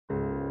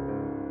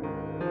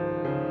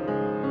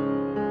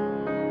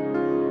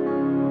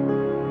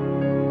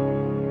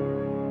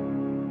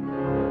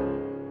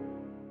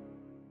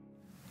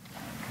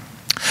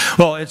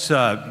Well, it's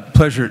a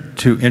pleasure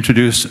to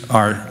introduce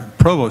our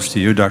provost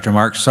to you, Dr.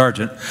 Mark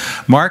Sargent.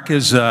 Mark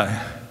is, it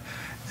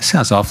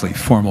sounds awfully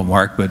formal,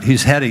 Mark, but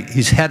he's had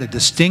a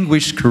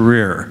distinguished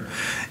career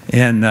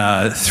in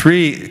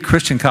 3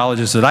 Christian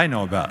colleges that I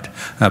know about,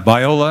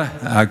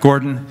 Biola,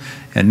 Gordon,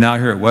 and now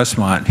here at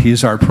Westmont.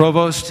 He's our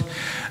provost.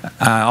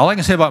 All I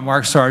can say about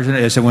Mark Sargent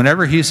is that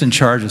whenever he's in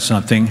charge of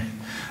something,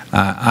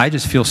 I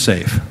just feel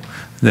safe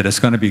that it's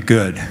going to be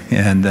good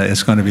and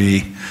it's going to be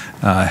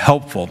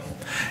helpful.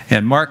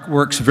 And Mark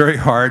works very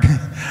hard.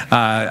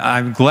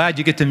 I'm glad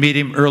you get to meet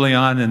him early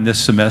on in this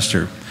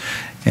semester.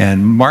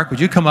 And Mark, would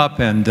you come up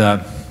and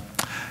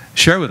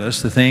share with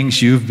us the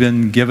things you've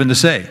been given to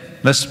say?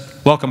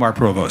 Let's welcome our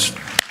provost.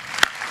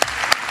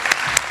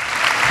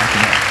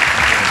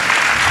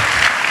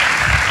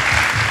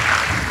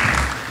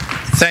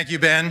 Thank you,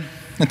 Ben,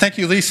 and thank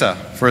you, Lisa,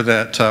 for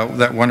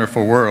that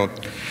wonderful word.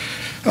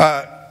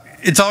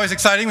 It's always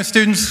exciting when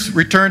students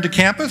return to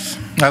campus.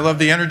 I love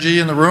the energy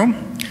in the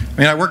room. I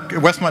mean, I work at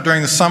Westmont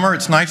during the summer.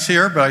 It's nice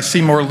here, but I see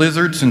more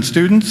lizards than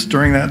students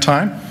during that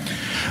time.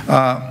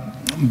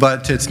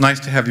 But it's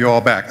nice to have you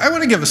all back. I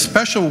want to give a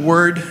special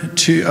word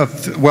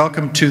of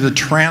welcome to the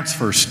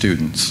transfer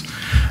students.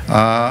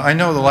 I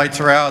know the lights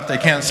are out, they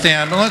can't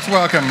stand, but let's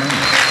welcome them.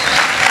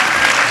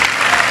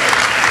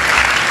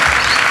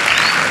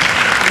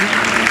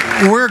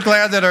 We're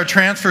glad that our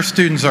transfer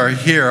students are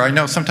here. I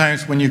know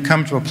sometimes when you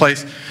come to a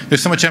place,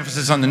 there's so much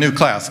emphasis on the new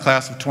class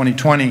of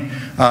 2020,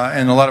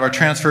 and a lot of our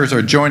transfers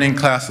are joining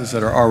classes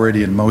that are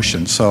already in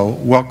motion. So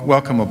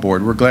welcome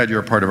aboard. We're glad you're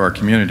a part of our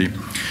community.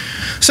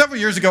 Several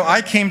years ago,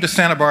 I came to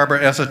Santa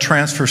Barbara as a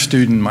transfer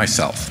student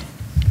myself.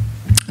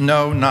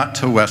 No, not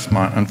to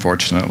Westmont,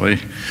 unfortunately,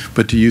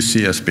 but to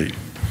UCSB.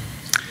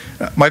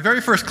 My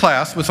very first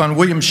class was on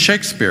William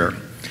Shakespeare,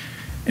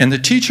 and the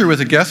teacher was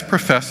a guest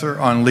professor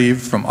on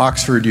leave from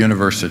Oxford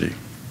University.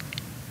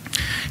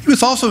 He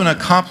was also an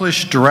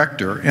accomplished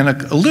director and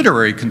a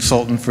literary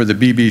consultant for the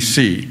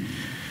BBC.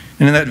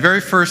 And in that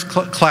very first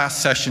class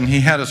session,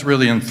 he had us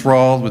really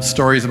enthralled with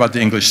stories about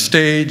the English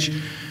stage,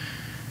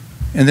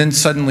 and then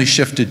suddenly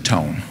shifted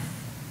tone,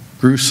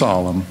 grew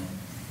solemn,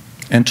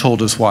 and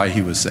told us why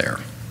he was there.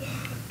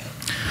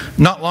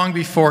 Not long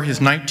before, his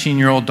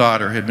 19-year-old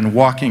daughter had been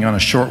walking on a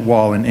short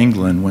wall in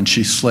England when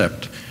she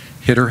slipped,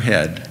 hit her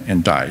head,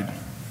 and died.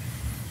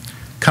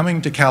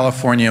 Coming to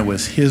California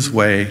was his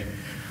way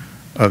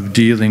of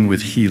dealing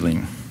with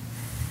healing.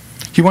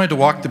 He wanted to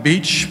walk the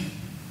beach.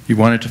 He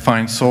wanted to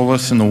find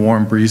solace in the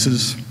warm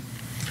breezes.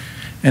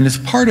 And as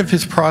part of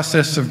his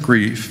process of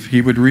grief,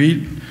 he would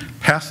read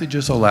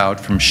passages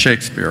aloud from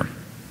Shakespeare.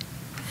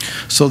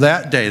 So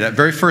that day, that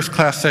very first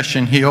class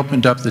session, he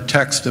opened up the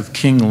text of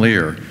King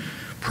Lear,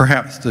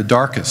 perhaps the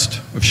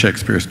darkest of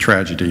Shakespeare's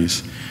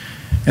tragedies,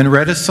 and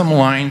read us some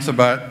lines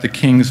about the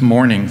king's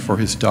mourning for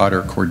his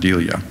daughter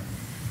Cordelia.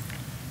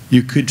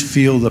 You could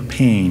feel the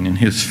pain in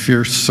his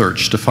fierce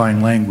search to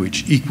find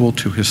language equal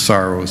to his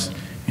sorrows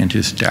and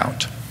his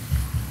doubt.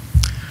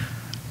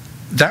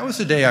 That was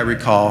the day I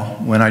recall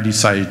when I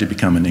decided to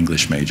become an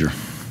English major.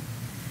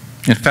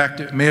 In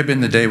fact, it may have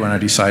been the day when I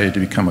decided to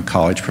become a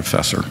college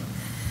professor.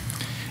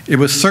 It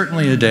was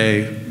certainly a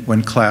day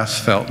when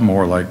class felt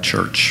more like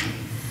church.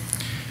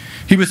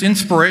 He was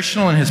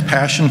inspirational in his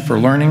passion for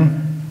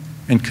learning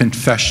and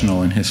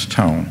confessional in his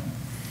tone.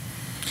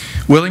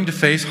 Willing to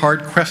face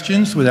hard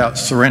questions without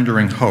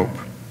surrendering hope.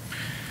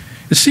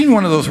 It seemed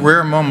one of those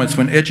rare moments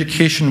when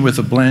education was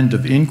a blend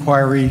of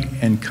inquiry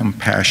and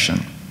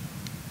compassion.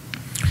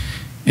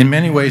 In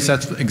many ways,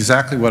 that's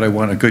exactly what I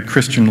want a good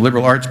Christian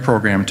liberal arts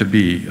program to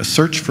be, a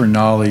search for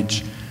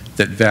knowledge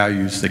that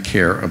values the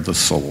care of the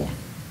soul.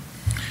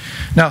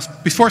 Now,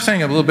 before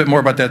saying a little bit more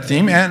about that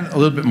theme and a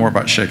little bit more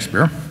about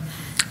Shakespeare,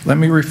 let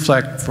me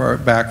reflect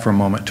back for a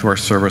moment to our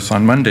service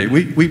on Monday.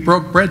 We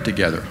broke bread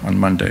together on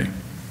Monday.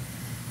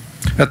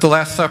 At the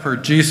Last Supper,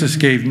 Jesus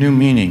gave new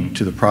meaning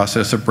to the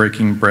process of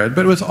breaking bread,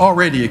 but it was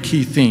already a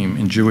key theme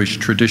in Jewish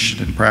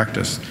tradition and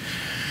practice.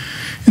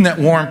 In that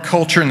warm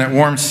culture, in that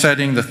warm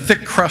setting, the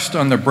thick crust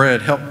on the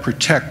bread helped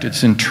protect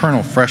its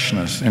internal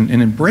freshness. And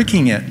in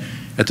breaking it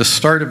at the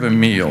start of a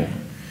meal,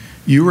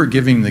 you were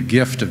giving the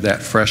gift of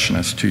that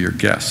freshness to your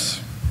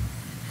guests.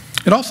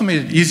 It also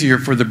made it easier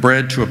for the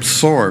bread to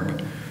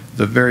absorb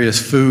the various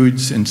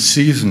foods and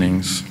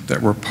seasonings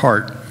that were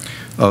part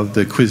of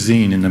the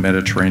cuisine in the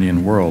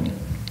Mediterranean world.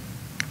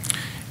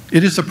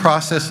 It is a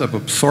process of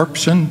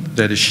absorption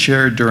that is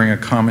shared during a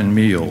common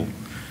meal,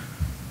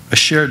 a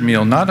shared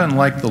meal not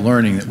unlike the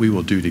learning that we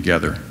will do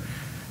together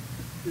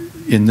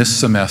in this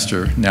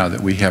semester now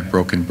that we have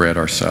broken bread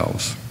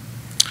ourselves.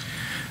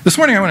 This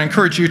morning I want to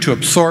encourage you to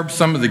absorb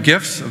some of the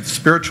gifts of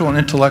spiritual and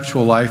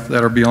intellectual life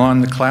that are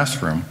beyond the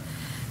classroom.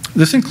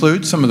 This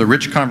includes some of the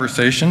rich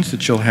conversations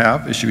that you'll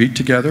have as you eat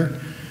together,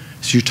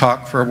 as you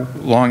talk for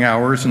long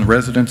hours in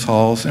residence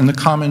halls, and the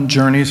common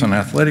journeys on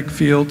athletic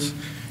fields,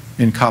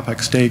 in Copac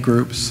stay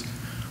groups,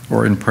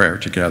 or in prayer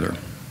together.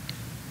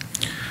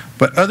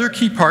 But other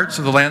key parts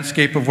of the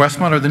landscape of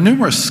Westmont are the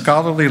numerous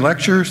scholarly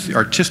lectures, the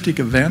artistic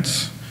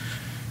events,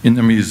 in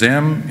the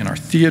museum, in our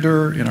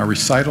theater, in our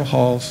recital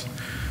halls,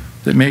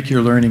 that make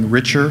your learning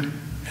richer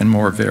and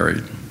more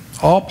varied.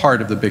 All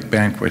part of the big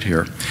banquet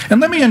here.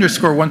 And let me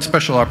underscore one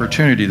special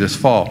opportunity this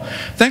fall.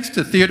 Thanks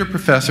to theater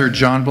professor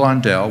John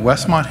Blondell,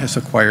 Westmont has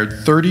acquired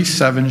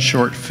 37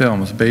 short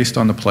films based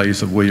on the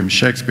plays of William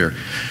Shakespeare.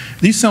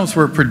 These films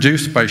were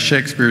produced by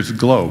Shakespeare's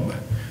Globe,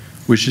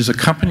 which is a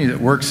company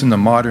that works in the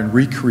modern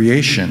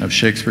recreation of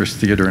Shakespeare's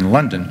theater in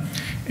London.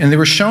 And they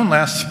were shown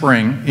last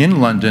spring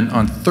in London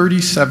on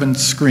 37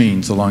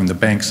 screens along the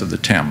banks of the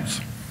Thames.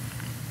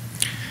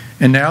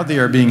 And now they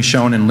are being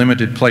shown in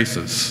limited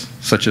places,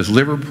 such as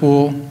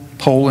Liverpool,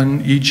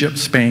 Poland, Egypt,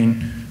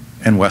 Spain,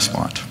 and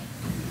Westmont.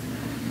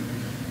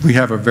 We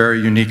have a very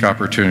unique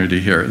opportunity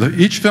here.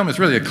 Each film is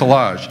really a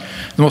collage.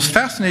 The most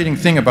fascinating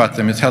thing about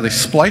them is how they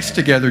splice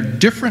together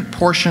different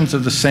portions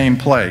of the same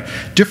play,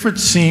 different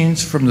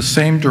scenes from the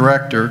same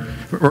director,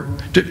 or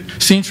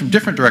scenes from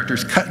different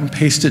directors cut and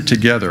pasted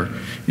together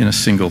in a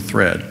single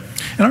thread.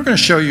 And I'm going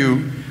to show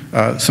you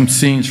some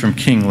scenes from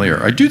King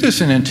Lear. I do this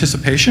in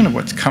anticipation of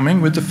what's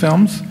coming with the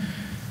films.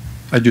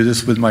 I do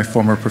this with my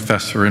former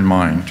professor in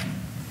mind.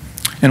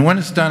 And when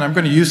it's done, I'm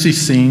going to use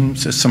these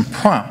scenes as some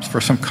prompts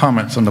for some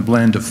comments on the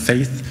blend of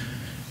faith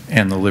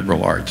and the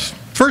liberal arts.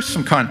 First,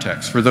 some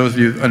context for those of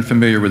you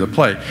unfamiliar with the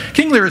play.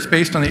 King Lear is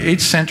based on the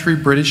 8th century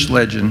British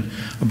legend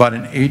about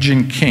an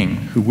aging king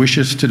who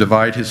wishes to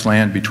divide his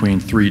land between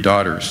 3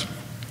 daughters.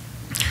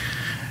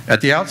 At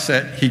the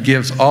outset, he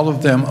gives all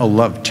of them a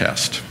love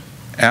test,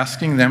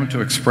 asking them to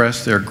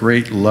express their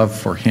great love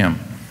for him.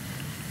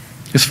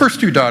 His first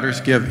 2 daughters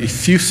give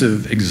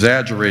effusive,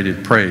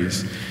 exaggerated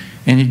praise,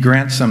 and he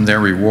grants them their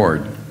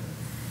reward.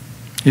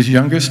 His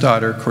youngest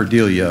daughter,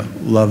 Cordelia,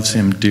 loves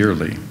him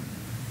dearly,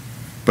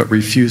 but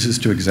refuses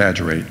to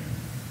exaggerate,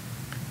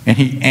 and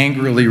he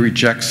angrily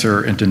rejects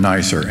her and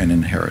denies her an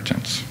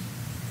inheritance.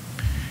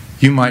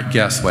 You might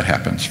guess what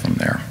happens from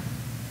there.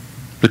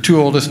 The 2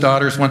 oldest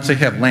daughters, once they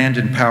have land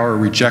and power,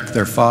 reject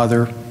their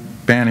father,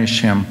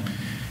 banish him,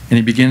 and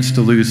he begins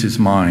to lose his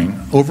mind,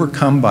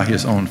 overcome by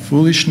his own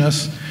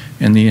foolishness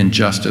and the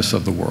injustice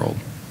of the world.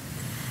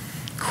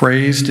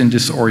 Crazed and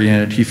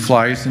disoriented, he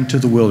flies into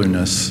the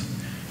wilderness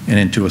and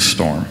into a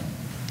storm.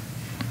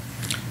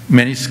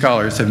 Many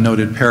scholars have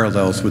noted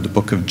parallels with the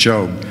book of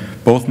Job,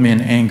 both men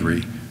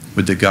angry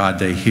with the God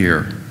they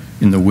hear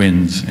in the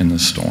winds and the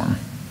storm.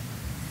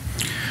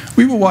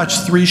 We will watch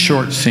 3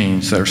 short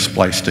scenes that are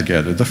spliced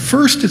together. The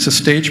first is a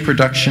stage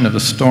production of the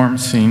storm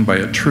scene by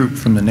a troupe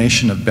from the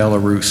nation of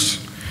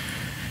Belarus.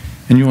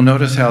 And you will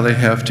notice how they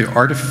have to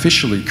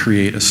artificially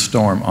create a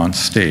storm on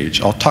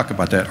stage. I'll talk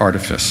about that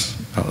artifice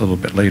a little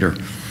bit later.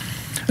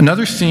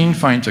 Another scene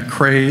finds a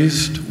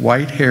crazed,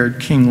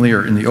 white-haired King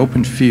Lear in the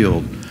open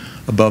field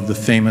above the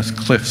famous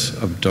cliffs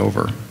of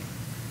Dover.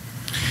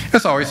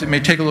 As always, it may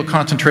take a little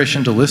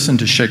concentration to listen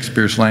to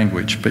Shakespeare's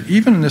language, but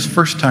even in this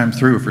first time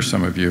through for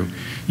some of you,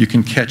 you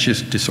can catch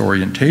his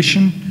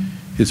disorientation,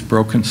 his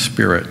broken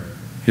spirit,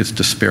 his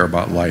despair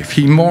about life.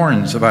 He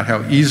mourns about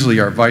how easily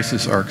our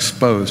vices are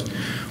exposed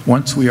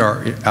once we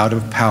are out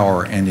of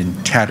power and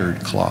in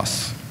tattered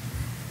cloths,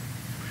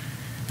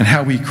 and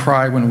how we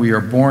cry when we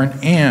are born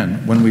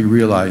and when we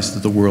realize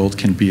that the world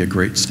can be a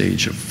great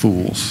stage of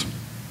fools.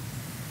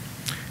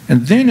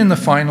 And then in the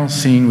final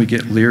scene, we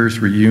get Lear's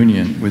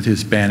reunion with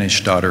his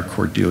banished daughter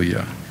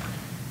Cordelia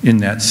in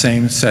that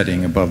same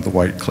setting above the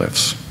White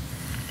Cliffs.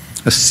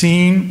 A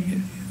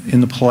scene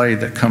in the play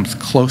that comes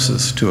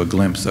closest to a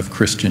glimpse of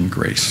Christian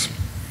grace.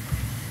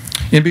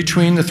 In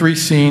between the 3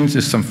 scenes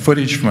is some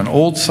footage from an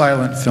old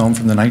silent film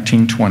from the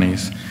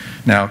 1920s,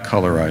 now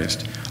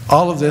colorized.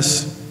 All of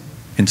this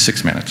in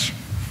 6 minutes.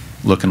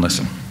 Look and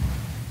listen.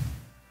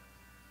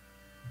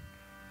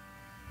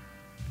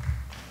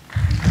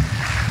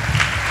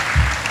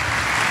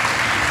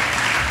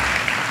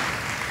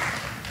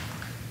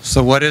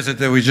 So what is it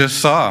that we just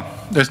saw?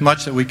 There's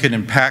much that we could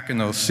unpack in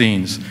those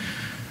scenes.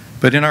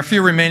 But in our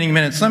few remaining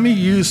minutes, let me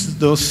use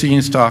those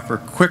scenes to offer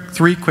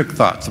 3 quick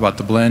thoughts about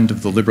the blend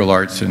of the liberal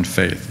arts and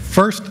faith.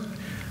 First,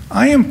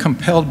 I am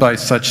compelled by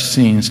such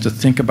scenes to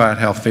think about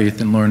how faith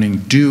and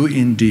learning do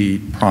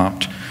indeed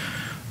prompt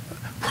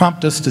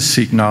us to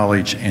seek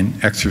knowledge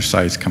and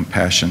exercise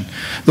compassion.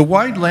 The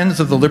wide lens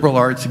of the liberal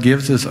arts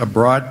gives us a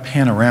broad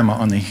panorama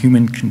on the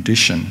human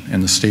condition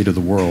and the state of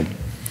the world.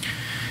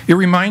 It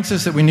reminds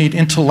us that we need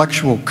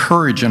intellectual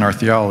courage in our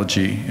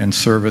theology and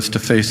service to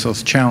face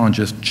those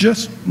challenges,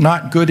 just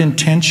not good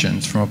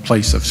intentions from a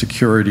place of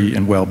security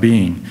and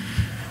well-being.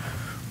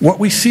 What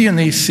we see in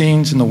these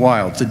scenes in the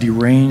wild, the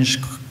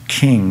deranged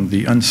king,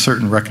 the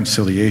uncertain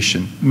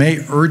reconciliation,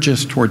 may urge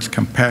us towards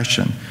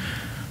compassion,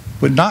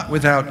 but not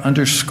without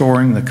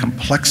underscoring the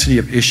complexity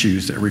of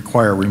issues that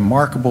require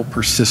remarkable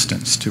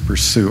persistence to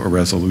pursue a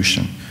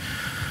resolution.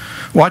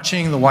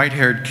 Watching the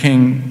white-haired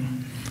king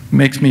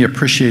makes me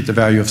appreciate the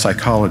value of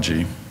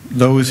psychology,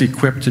 those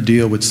equipped to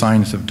deal with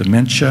signs of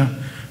dementia,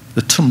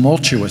 the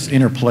tumultuous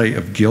interplay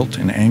of guilt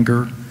and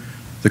anger,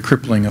 the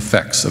crippling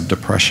effects of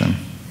depression.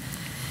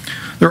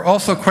 There are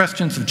also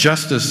questions of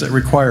justice that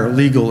require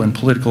legal and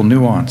political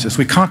nuance as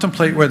we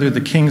contemplate whether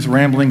the king's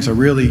ramblings are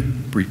really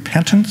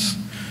repentance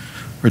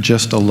or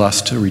just a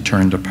lust to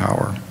return to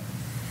power.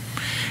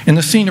 In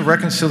the scene of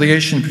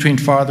reconciliation between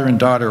father and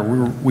daughter,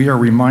 we are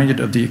reminded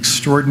of the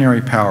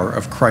extraordinary power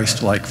of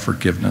Christ-like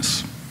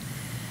forgiveness.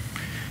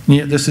 And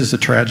yet this is a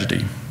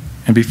tragedy.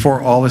 And before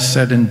all is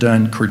said and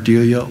done,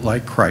 Cordelia,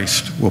 like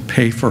Christ, will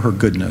pay for her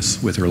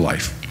goodness with her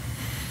life.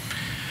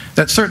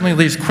 That certainly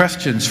leaves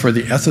questions for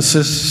the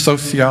ethicist,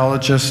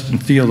 sociologist,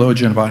 and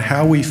theologian about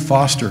how we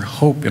foster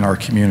hope in our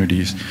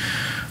communities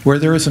where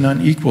there is an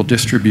unequal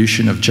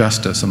distribution of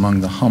justice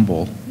among the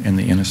humble and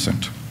the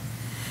innocent.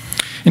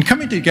 In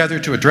coming together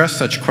to address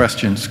such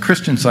questions,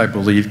 Christians, I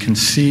believe, can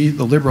see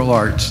the liberal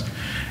arts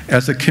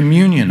as a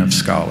communion of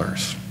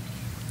scholars,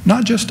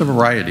 not just a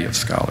variety of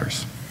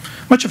scholars.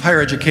 Much of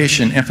higher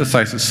education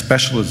emphasizes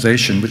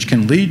specialization, which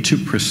can lead to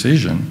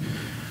precision,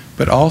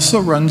 but also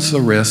runs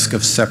the risk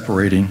of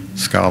separating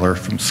scholar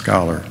from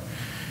scholar.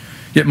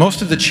 Yet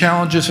most of the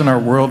challenges in our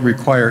world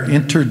require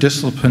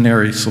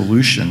interdisciplinary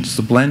solutions,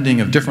 the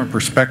blending of different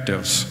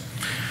perspectives,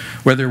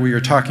 whether we are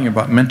talking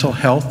about mental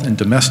health and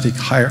domestic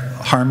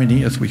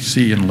harmony, as we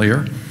see in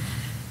Lear,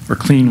 or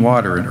clean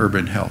water and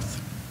urban health.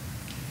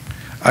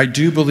 I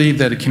do believe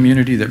that a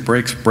community that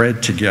breaks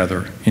bread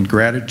together in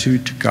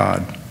gratitude to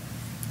God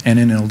and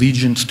in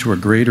allegiance to a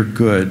greater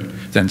good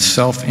than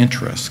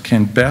self-interest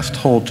can best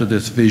hold to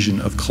this vision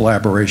of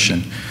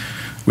collaboration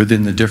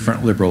within the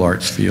different liberal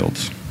arts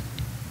fields.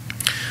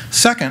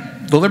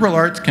 Second, the liberal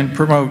arts can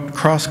promote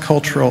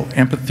cross-cultural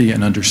empathy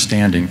and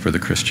understanding for the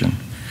Christian.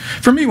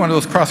 For me, one of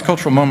those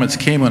cross-cultural moments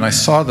came when I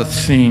saw the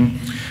scene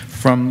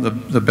from the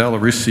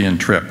Belarusian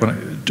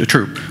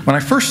troop. When I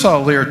first saw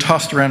Lear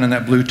tossed around in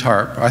that blue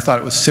tarp, I thought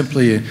it was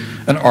simply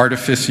an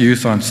artifice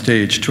used on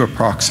stage to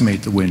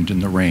approximate the wind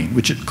and the rain,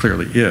 which it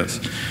clearly is.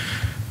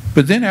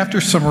 But then after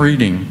some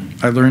reading,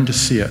 I learned to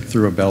see it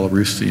through a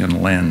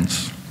Belarusian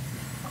lens.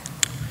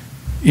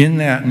 In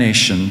that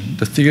nation,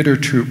 the theater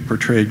troupe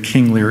portrayed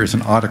King Lear as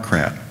an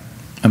autocrat,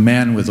 a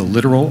man with a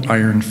literal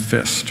iron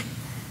fist,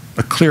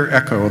 a clear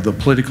echo of the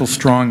political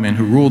strongmen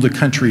who ruled the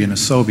country in a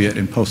Soviet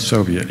and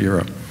post-Soviet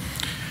era.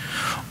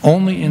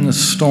 Only in the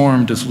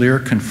storm does Lear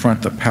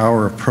confront the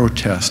power of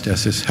protest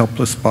as his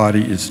helpless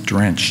body is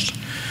drenched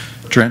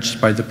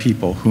by the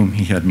people whom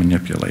he had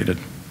manipulated.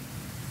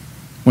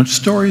 When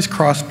stories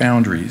cross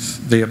boundaries,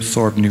 they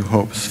absorb new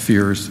hopes,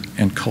 fears,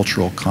 and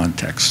cultural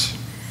contexts.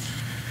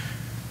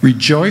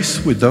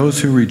 Rejoice with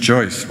those who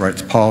rejoice,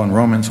 writes Paul in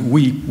Romans.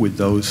 Weep with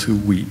those who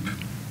weep.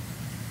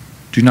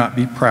 Do not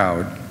be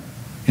proud.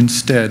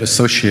 Instead,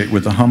 associate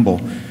with the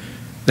humble.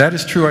 That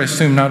is true, I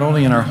assume, not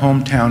only in our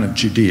hometown of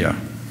Judea,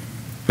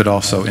 but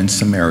also in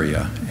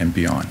Samaria and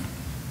beyond.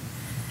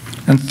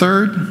 And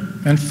third,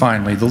 and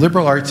finally, the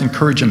liberal arts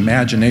encourage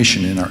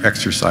imagination in our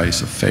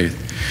exercise of faith.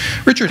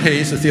 Richard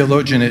Hayes, a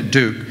theologian at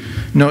Duke,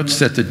 notes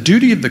that the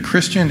duty of the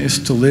Christian is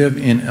to live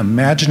in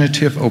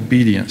imaginative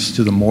obedience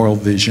to the moral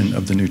vision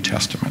of the New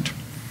Testament.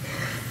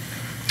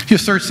 He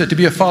asserts that to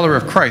be a follower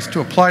of Christ,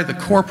 to apply the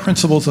core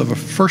principles of a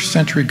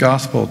first-century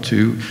gospel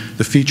to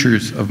the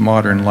features of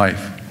modern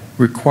life,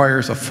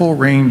 requires a full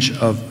range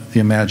of the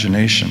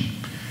imagination,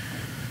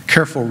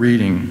 careful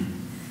reading,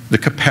 the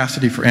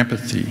capacity for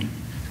empathy,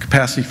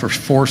 capacity for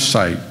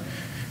foresight,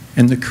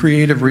 and the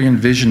creative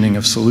re-envisioning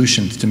of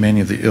solutions to many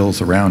of the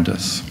ills around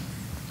us.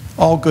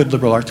 All good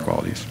liberal arts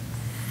qualities.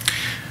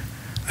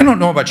 I don't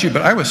know about you,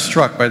 but I was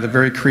struck by the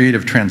very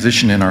creative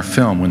transition in our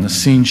film when the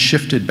scene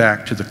shifted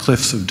back to the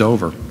cliffs of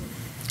Dover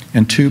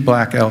and two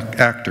black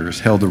actors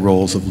held the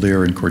roles of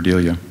Lear and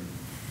Cordelia.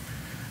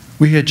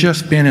 We had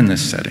just been in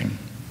this setting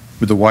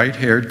with the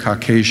white-haired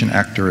Caucasian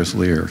actor as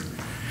Lear.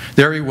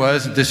 There he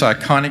was at this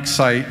iconic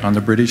site on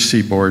the British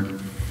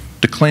seaboard,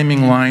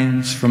 declaiming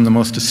lines from the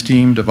most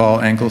esteemed of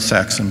all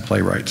Anglo-Saxon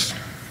playwrights.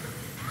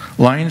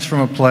 Lines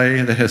from a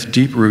play that has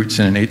deep roots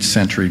in an 8th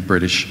century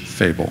British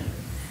fable.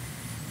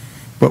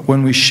 But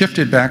when we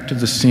shifted back to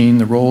the scene,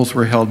 the roles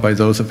were held by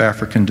those of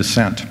African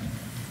descent,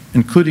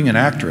 including an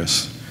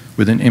actress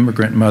with an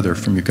immigrant mother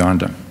from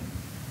Uganda.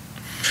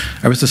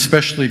 I was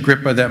especially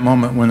gripped by that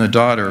moment when the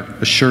daughter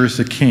assures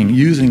the king,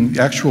 using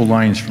actual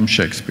lines from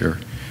Shakespeare,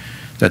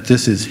 that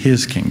this is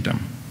his kingdom,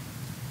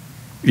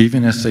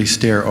 even as they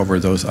stare over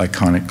those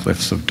iconic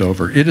cliffs of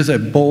Dover. It is a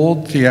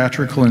bold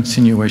theatrical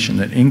insinuation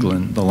that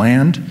England, the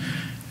land,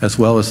 as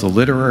well as the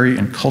literary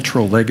and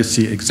cultural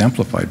legacy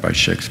exemplified by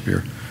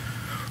Shakespeare,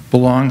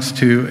 belongs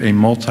to a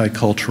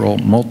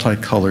multicultural,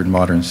 multicolored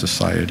modern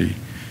society.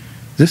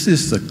 This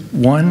is the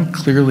one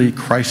clearly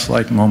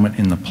Christ-like moment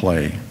in the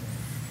play.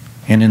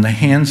 And in the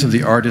hands of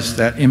the artist,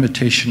 that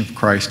imitation of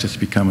Christ has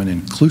become an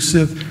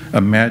inclusive,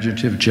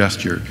 imaginative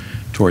gesture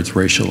towards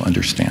racial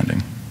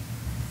understanding.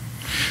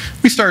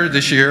 We started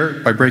this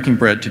year by breaking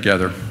bread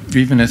together,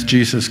 even as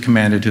Jesus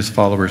commanded his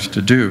followers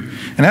to do.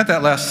 And at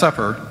that Last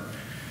Supper,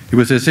 it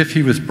was as if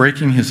he was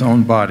breaking his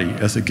own body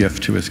as a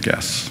gift to his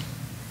guests.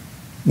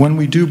 When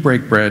we do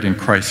break bread in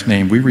Christ's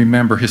name, we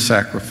remember his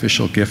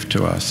sacrificial gift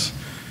to us.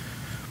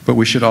 But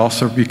we should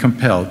also be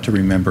compelled to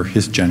remember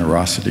his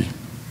generosity.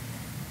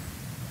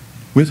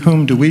 With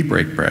whom do we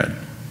break bread?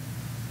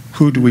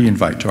 Who do we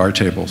invite to our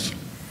tables?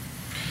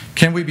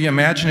 Can we be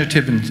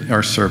imaginative in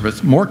our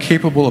service, more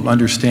capable of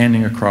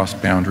understanding across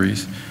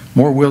boundaries,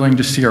 more willing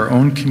to see our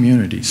own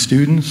community,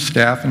 students,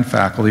 staff, and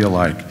faculty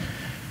alike,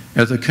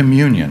 as a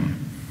communion,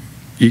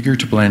 eager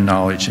to blend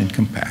knowledge and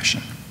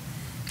compassion.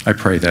 I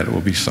pray that it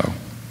will be so.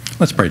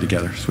 Let's pray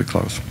together as we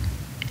close.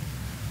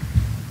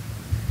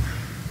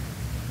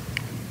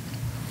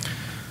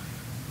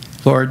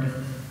 Lord,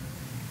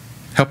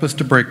 help us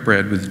to break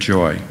bread with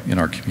joy in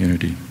our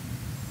community,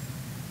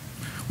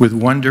 with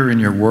wonder in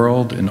your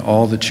world and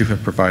all that you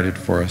have provided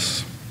for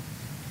us,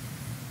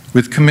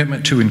 with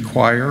commitment to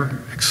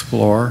inquire,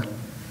 explore,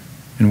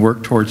 and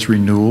work towards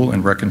renewal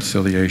and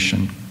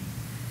reconciliation,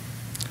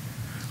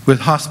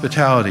 with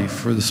hospitality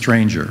for the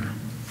stranger,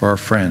 for our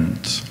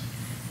friends,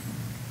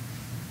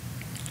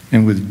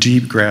 and with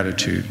deep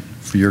gratitude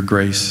for your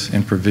grace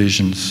and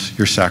provisions,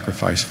 your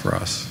sacrifice for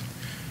us.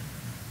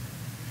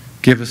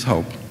 Give us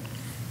hope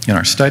in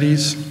our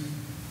studies,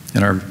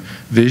 in our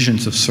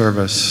visions of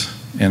service,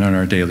 and in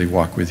our daily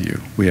walk with you.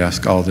 We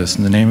ask all this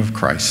in the name of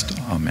Christ.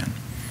 Amen.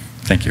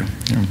 Thank you.